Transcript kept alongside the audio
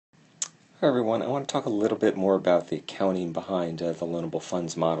Hi everyone, I want to talk a little bit more about the accounting behind the loanable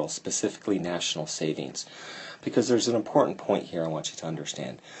funds model, specifically national savings, because there's an important point here I want you to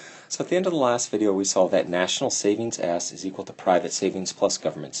understand. So at the end of the last video we saw that national savings S is equal to private savings plus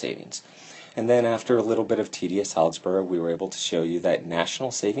government savings. And then after a little bit of tedious algebra we were able to show you that national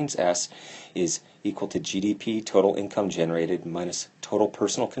savings S is equal to GDP, total income generated, minus total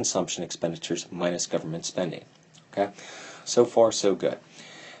personal consumption expenditures minus government spending. Okay, so far so good.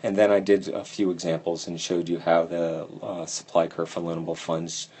 And then I did a few examples and showed you how the supply curve for loanable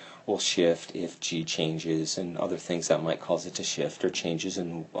funds will shift if G changes and other things that might cause it to shift, or changes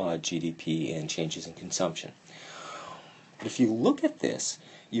in GDP and changes in consumption. But if you look at this,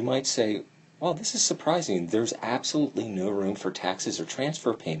 you might say, well, this is surprising. There's absolutely no room for taxes or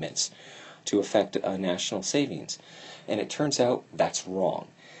transfer payments to affect national savings. And it turns out that's wrong.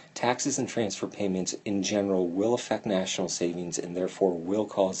 Taxes and transfer payments in general will affect national savings and therefore will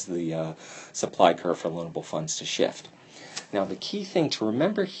cause the supply curve for loanable funds to shift. Now the key thing to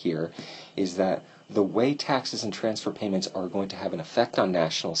remember here is that the way taxes and transfer payments are going to have an effect on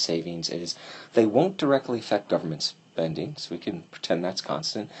national savings is they won't directly affect government spending, so we can pretend that's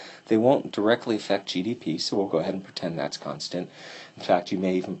constant. They won't directly affect GDP, so we'll go ahead and pretend that's constant. In fact, you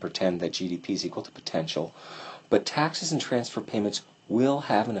may even pretend that GDP is equal to potential. But taxes and transfer payments will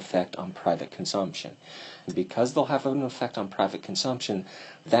have an effect on private consumption. And because they'll have an effect on private consumption,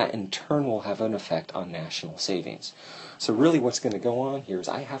 that in turn will have an effect on national savings. So really what's going to go on here is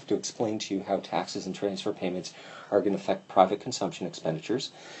I have to explain to you how taxes and transfer payments are going to affect private consumption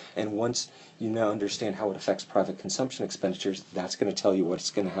expenditures. And once you now understand how it affects private consumption expenditures, that's going to tell you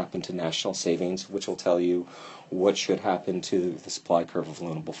what's going to happen to national savings, which will tell you what should happen to the supply curve of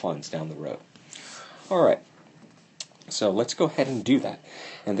loanable funds down the road. All right. So let's go ahead and do that.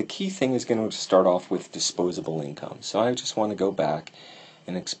 And the key thing is going to start off with disposable income. So I just want to go back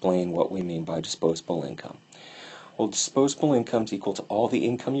and explain what we mean by disposable income. Well, disposable income is equal to all the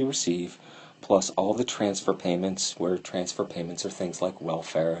income you receive plus all the transfer payments, where transfer payments are things like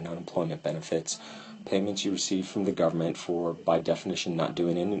welfare and unemployment benefits, payments you receive from the government for, by definition, not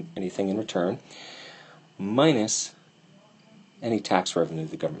doing anything in return, minus any tax revenue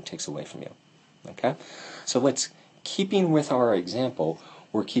the government takes away from you. Okay? So keeping with our example,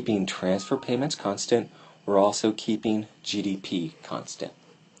 we're keeping transfer payments constant. We're also keeping GDP constant.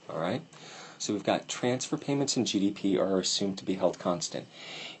 All right? So we've got transfer payments and GDP are assumed to be held constant.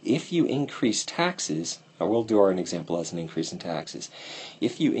 If you increase taxes, or we'll do our example as an increase in taxes.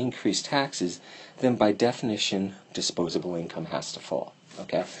 If you increase taxes, then by definition, disposable income has to fall.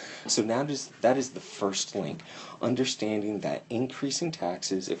 Okay, so now that is the first link. Understanding that increasing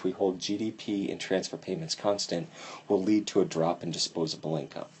taxes, if we hold GDP and transfer payments constant, will lead to a drop in disposable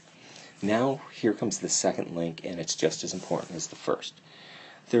income. Now here comes the second link, and it's just as important as the first.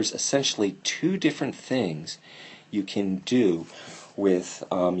 There's essentially two different things you can do with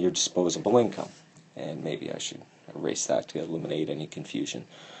your disposable income. And maybe I should erase that to eliminate any confusion.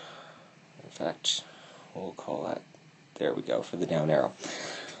 In fact, we'll call that, there we go, for the down arrow.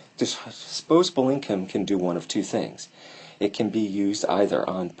 Disposable income can do one of two things. It can be used either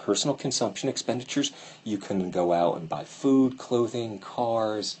on personal consumption expenditures. You can go out and buy food, clothing,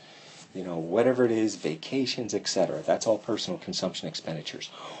 cars, whatever it is, vacations, etc. That's all personal consumption expenditures.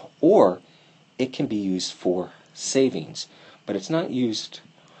 Or it can be used for savings, but it's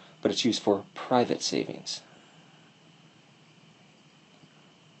used for private savings.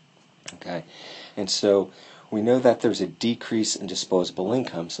 Okay, and so we know that there's a decrease in disposable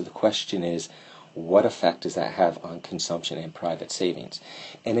income, so the question is, what effect does that have on consumption and private savings?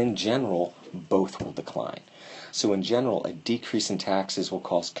 And in general, both will decline. So in general, a decrease in taxes will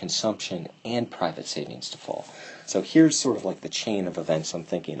cause consumption and private savings to fall. So here's sort of like the chain of events I'm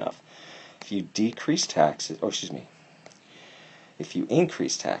thinking of. If you decrease taxes, if you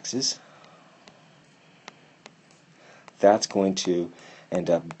increase taxes, that's going to end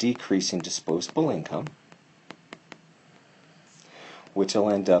up decreasing disposable income, which will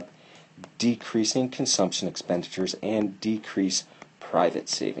end up decreasing consumption expenditures and decrease private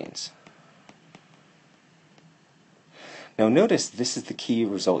savings. Now notice this is the key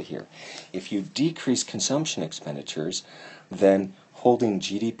result here. If you decrease consumption expenditures, then holding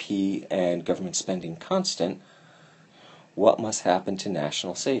GDP and government spending constant, what must happen to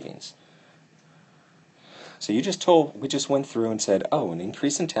national savings? So we just went through and said, oh, an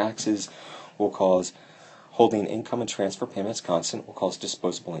increase in taxes will cause holding income and transfer payments constant will cause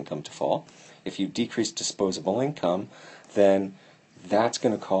disposable income to fall. If you decrease disposable income, then that's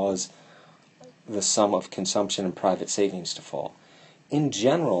going to cause the sum of consumption and private savings to fall. In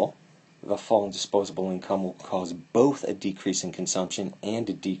general, the fall in disposable income will cause both a decrease in consumption and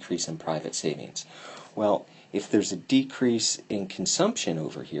a decrease in private savings. Well, if there's a decrease in consumption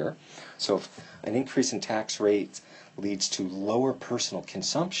over here, so if an increase in tax rates leads to lower personal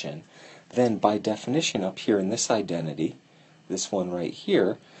consumption, then by definition up here in this identity, this one right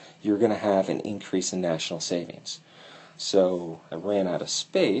here, you're going to have an increase in national savings. So I ran out of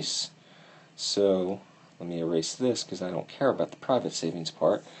space, so let me erase this because I don't care about the private savings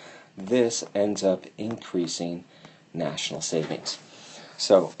part. This ends up increasing national savings.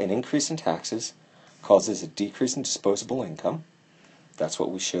 So an increase in taxes causes a decrease in disposable income. That's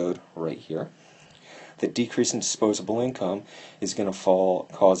what we showed right here. The decrease in disposable income is going to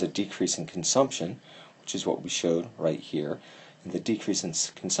cause a decrease in consumption, which is what we showed right here. And the decrease in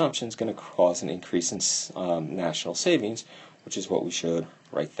consumption is going to cause an increase in national savings, which is what we showed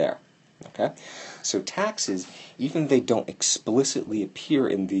right there. Okay, so taxes, even they don't explicitly appear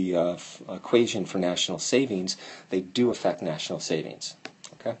in the equation for national savings, they do affect national savings.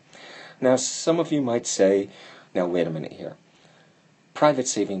 Okay, now some of you might say, now wait a minute here. Private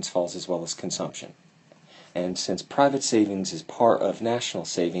savings falls as well as consumption, and since private savings is part of national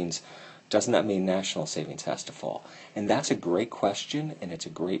savings, doesn't that mean national savings has to fall? And that's a great question, and it's a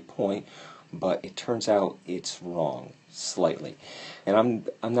great point, but it turns out it's wrong slightly. And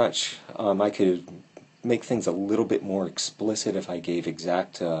I'm not I could make things a little bit more explicit if I gave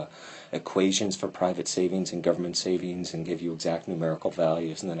exact equations for private savings and government savings and give you exact numerical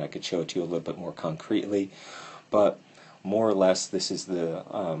values, and then I could show it to you a little bit more concretely. But more or less, this is the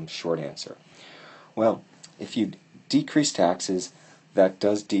short answer. Well, if you decrease taxes, that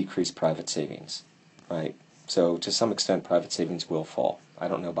does decrease private savings, right? So to some extent, private savings will fall. I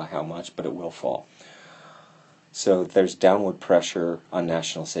don't know by how much, but it will fall. So there's downward pressure on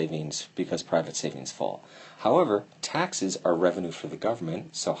national savings because private savings fall. However, taxes are revenue for the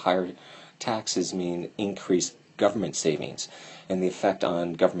government, so higher taxes mean increased government savings. And the effect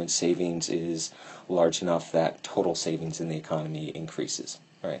on government savings is large enough that total savings in the economy increases,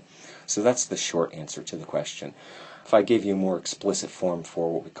 right? So that's the short answer to the question. If I gave you a more explicit form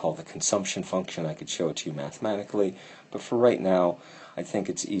for what we call the consumption function, I could show it to you mathematically. But for right now, I think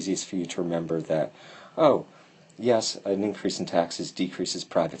it's easiest for you to remember that, oh, yes, an increase in taxes decreases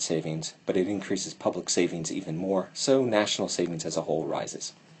private savings, but it increases public savings even more, so national savings as a whole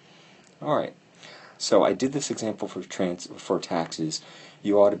rises. All right, so I did this example for taxes.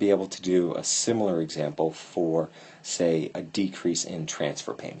 You ought to be able to do a similar example for, say, a decrease in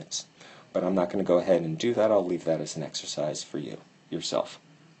transfer payments. But I'm not going to go ahead and do that. I'll leave that as an exercise for you yourself.